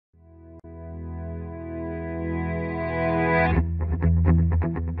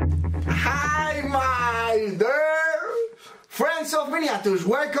Hiatus,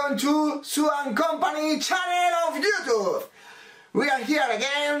 welcome to Zwo&Company channel of YouTube. We are here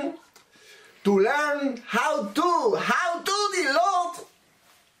again to learn how to dilute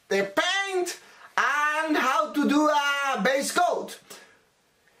the paint and how to do a base coat.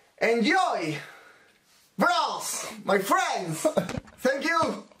 Enjoy, bros, my friends. Thank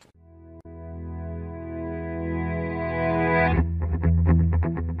you.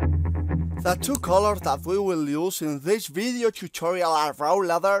 The two colors that we will use in this video tutorial are raw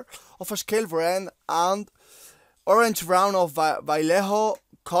leather of a scale brand and orange brown of Vallejo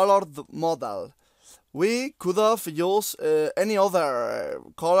colored model. We could have used any other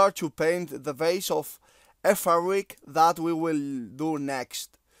color to paint the base of a fabric that we will do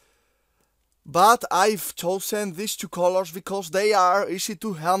next. But I've chosen these two colors because they are easy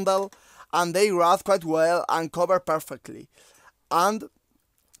to handle and they wrap quite well and cover perfectly. And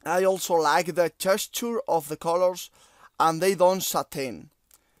I also like the texture of the colors and they don't satin.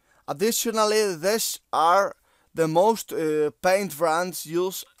 Additionally, these are the most paint brands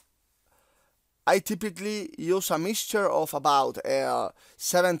use. I typically use a mixture of about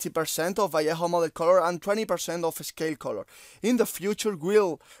 70% of Vallejo model color and 20% of scale color. In the future,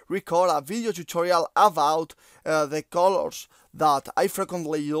 we'll record a video tutorial about the colors that I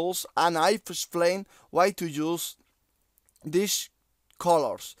frequently use, and I've explained why to use these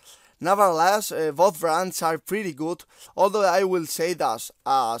colors. Nevertheless, both brands are pretty good, although I will say that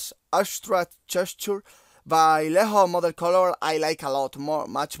as abstract texture, Vallejo model color I like a lot more,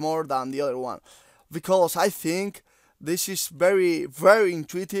 much more than the other one, because I think this is very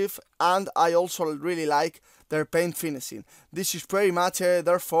intuitive, and I also really like their paint finishing. This is pretty much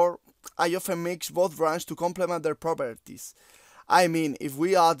therefore I often mix both brands to complement their properties. I mean, if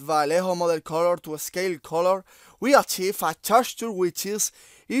we add Vallejo model color to a scale color, we achieve a texture which is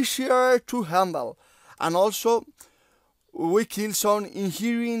easier to handle, and also we kill some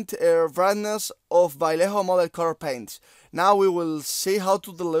inherent brightness of Vallejo model color paints. Now we will see how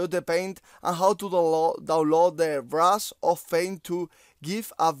to dilute the paint and how to download the brush of paint to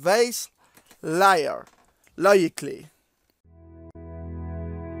give a base layer logically.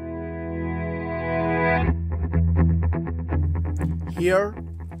 Here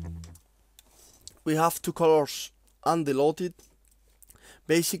we have two colors undiluted.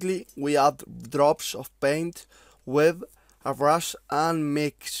 Basically, we add drops of paint with a brush and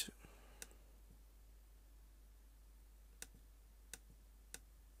mix.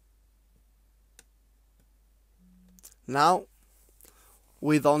 Now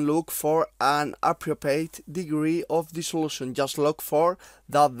we don't look for an appropriate degree of dissolution, just look for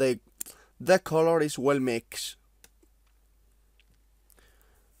that the color is well mixed.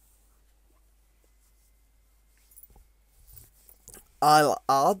 I'll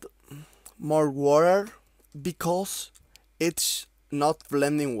add more water because it's not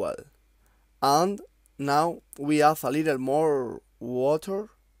blending well. And now we add a little more water.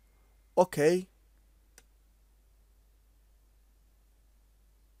 Okay.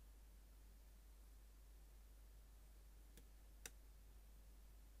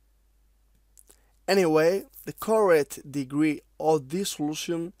 Anyway, the correct degree of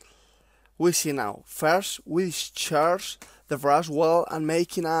dissolution we see now. First, we discharge the brush well and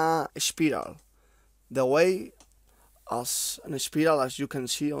making a spiral. The way as a spiral, as you can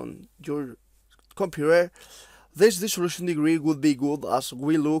see on your computer, this dissolution degree would be good as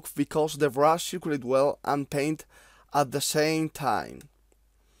we look because the brush circulates well and paint at the same time.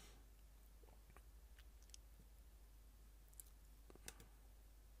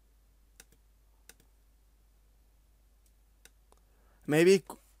 Maybe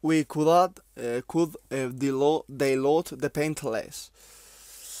we could dilute the paint less.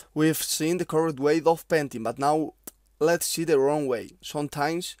 We've seen the correct way of painting, but now let's see the wrong way.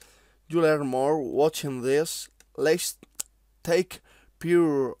 Sometimes you learn more watching this. Let's take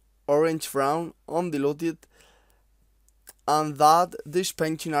pure orange brown undiluted, and that these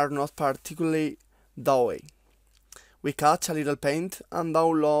paintings are not particularly doughy. We catch a little paint and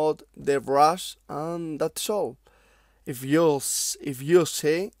download the brush, and that's all. If you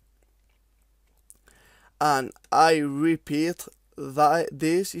see, and I repeat that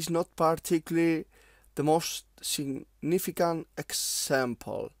this is not particularly the most significant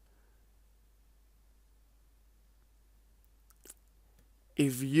example.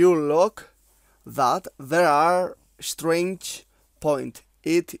 If you look that there are strange points,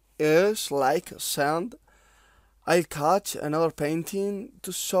 it is like sand. I'll catch another painting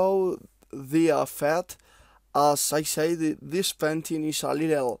to show the effect. As I say, this painting is a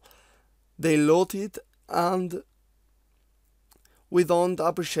little diluted and we don't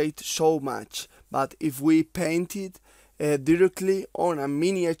appreciate so much, but if we paint it directly on a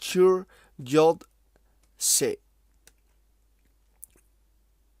miniature yacht sea.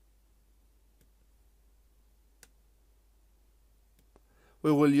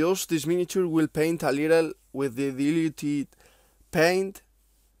 We will use this miniature, we'll paint a little with the diluted paint.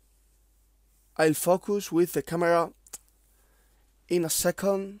 I'll focus with the camera in a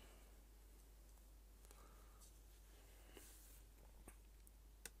second.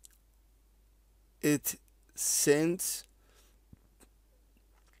 It seems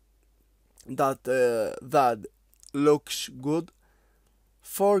that that looks good.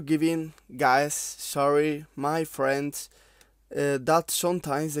 Forgiving, guys, sorry, my friends, that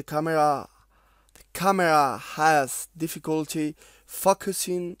sometimes the camera has difficulty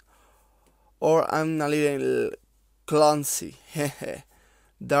focusing, or I'm a little clumsy.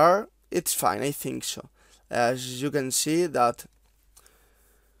 There, it's fine, I think so. As you can see that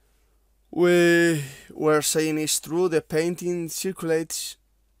we were saying is true, the painting circulates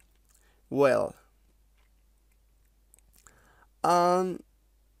well and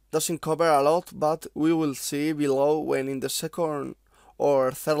doesn't cover a lot, but we will see below when in the second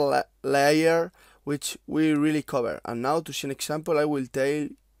or third layer which we really cover. And now to see an example, I will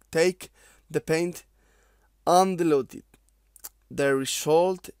take the paint and dilute it. The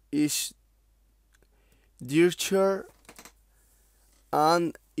result is dirtier,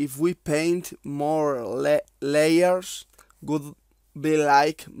 and if we paint more layers, would be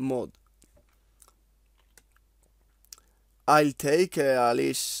like mud. I'll take a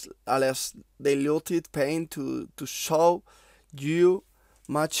less diluted paint to show you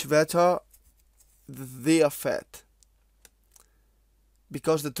much better the effect,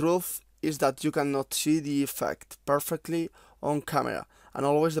 because the truth is that you cannot see the effect perfectly on camera, and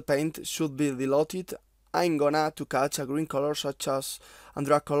always the paint should be diluted. I'm gonna to catch a green color such as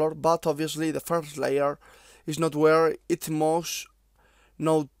Andrea color, but obviously the first layer is not where it's most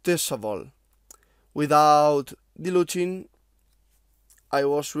noticeable. Without diluting, I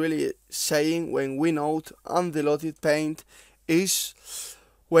was really saying when we note undiluted paint is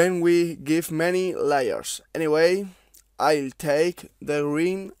when we give many layers. Anyway, I'll take the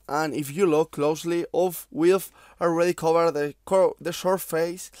green, and if you look closely, we've already covered the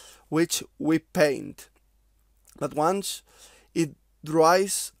surface which we paint. But once it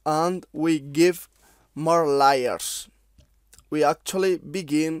dries and we give more layers, we actually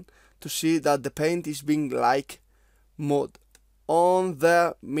begin to see that the paint is being like mud on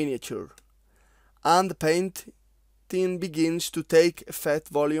the miniature, and the painting begins to take effect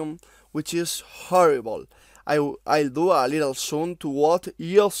volume, which is horrible. I'll do a little zoom to what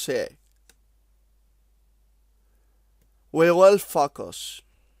you'll see. We will focus,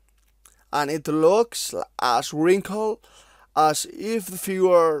 and it looks as wrinkled as if the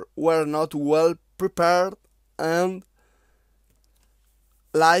figure were not well prepared, and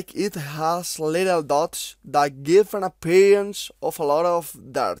like it has little dots that give an appearance of a lot of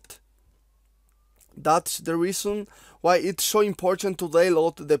dirt. That's the reason why it's so important to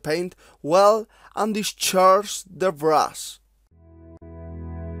dilute the paint well and discharge the brush.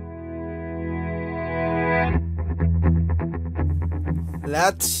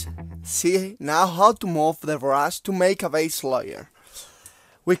 Let's see now how to move the brush to make a base layer.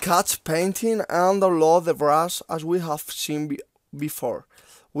 We catch painting and unload the brush as we have seen before.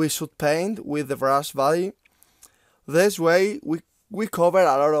 We should paint with the brush body. This way we cover a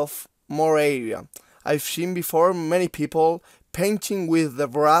lot of more area. I've seen before many people painting with the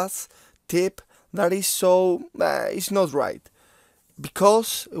brush tip that is so it's not right,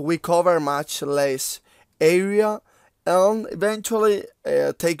 because we cover much less area and eventually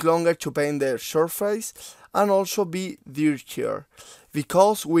take longer to paint the surface and also be dirtier,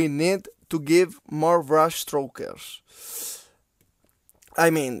 because we need to give more brush strokes. I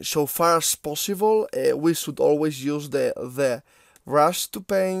mean, so far as possible, we should always use the brush to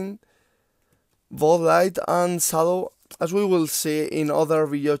paint both light and shadow, as we will see in other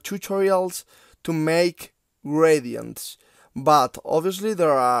video tutorials, to make gradients. But obviously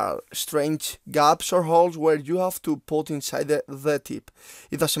there are strange gaps or holes where you have to put inside the tip.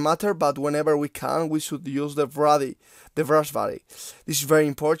 It doesn't matter, but whenever we can, we should use the brush body. This is very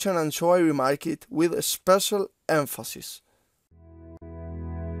important, and so I remark it with a special emphasis.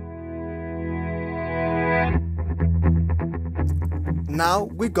 Now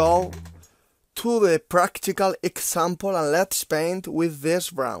we go to the practical example, and let's paint with this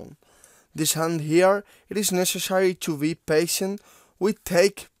brown. This hand here, it is necessary to be patient with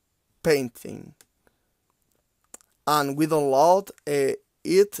take painting, and we download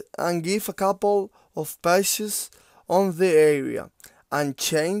it and give a couple of passes on the area. and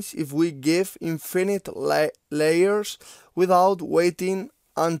change if we give infinite layers without waiting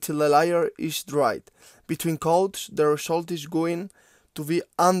until the layer is dried. Between coats, the result is going to be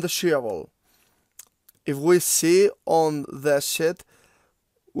undesirable. If we see on the sheet,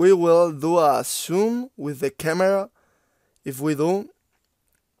 we will do a zoom with the camera. If we do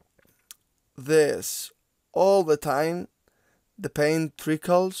this all the time, the paint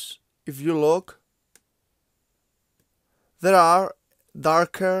trickles. If you look, there are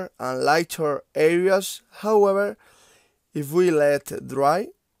darker and lighter areas. However, if we let it dry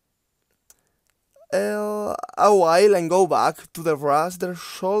a while and go back to the brush, the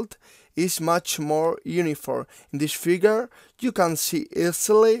result is much more uniform. In this figure, you can see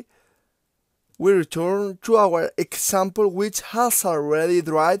easily. We return to our example, which has already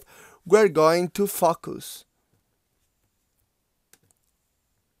dried. We're going to focus.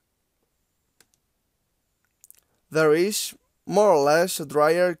 There is more or less a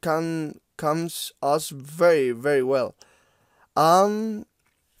dryer comes us very well, and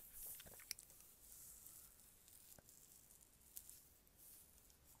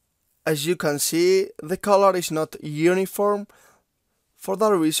as you can see, the color is not uniform. For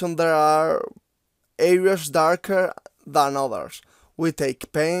that reason, there are areas darker than others. We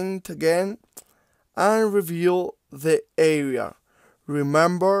take paint again and review the area.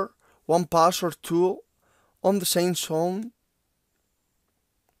 Remember, one pass or two on the same zone,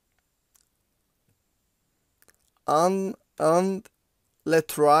 and let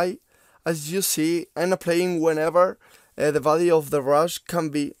dry. As you see, I'm applying whenever the value of the brush can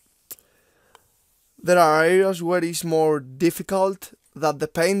be. There are areas where it's more difficult, that the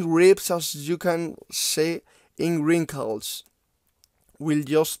paint rips, as you can see, in wrinkles. We'll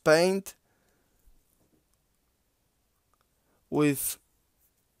just paint with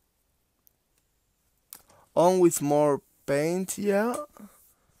more paint, yeah.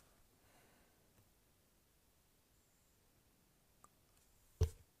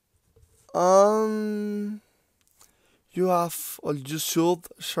 You have, or you should,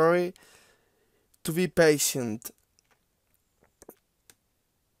 sorry, to be patient.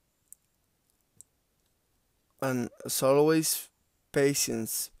 And as always,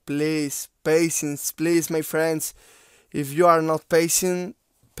 patience. Please, patience, please, my friends. If you are not patient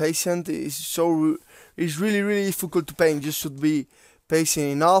is really difficult to paint. You should be patient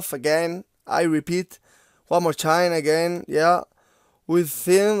enough. Again, I repeat, one more time again, yeah. With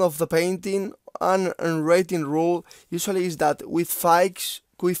theme of the painting and rating rule usually is that with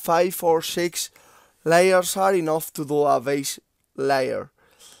 5 or 6 layers are enough to do a base layer.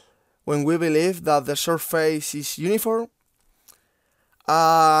 When we believe that the surface is uniform,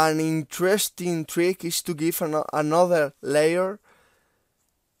 an interesting trick is to give another layer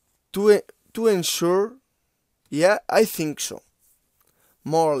to ensure, yeah, I think so,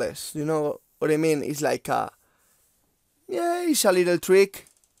 more or less, you know what I mean. It's like it's a little trick,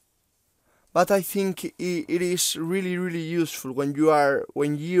 but I think it is really useful when you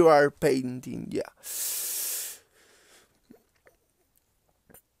are painting, yeah.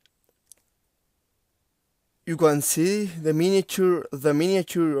 You can see the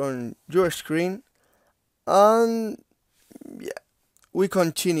miniature on your screen, and yeah, we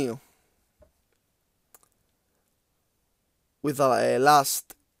continue with the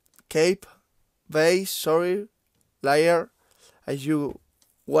last layer, as you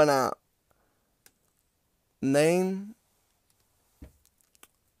wanna name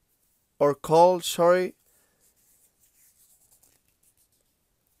or call, sorry,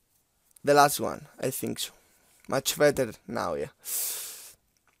 the last one, I think so. Much better now, yeah.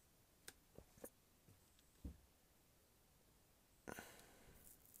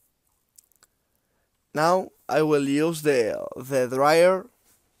 Now I will use the dryer.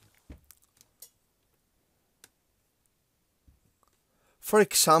 For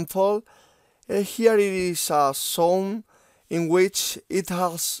example, here it is a zone in which it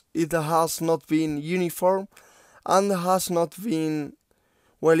has not been uniform and has not been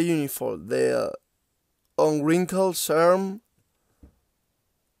well uniform. The on wrinkles arm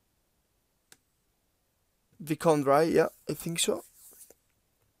become dry, yeah, I think so.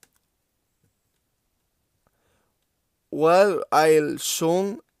 Well, I'll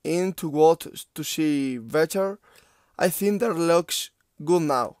zoom in to what to see better. I think that looks good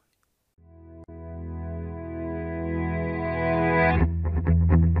now.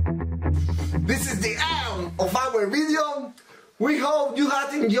 This is the end of our video. We hope you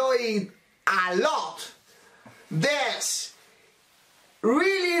have enjoyed a lot this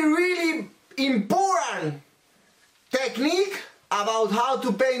really important technique about how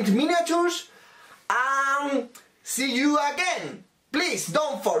to paint miniatures, and see you again Please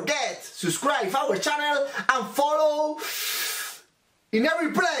don't forget, subscribe our channel and follow in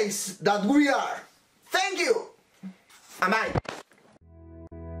every place that we are. Thank you, and bye.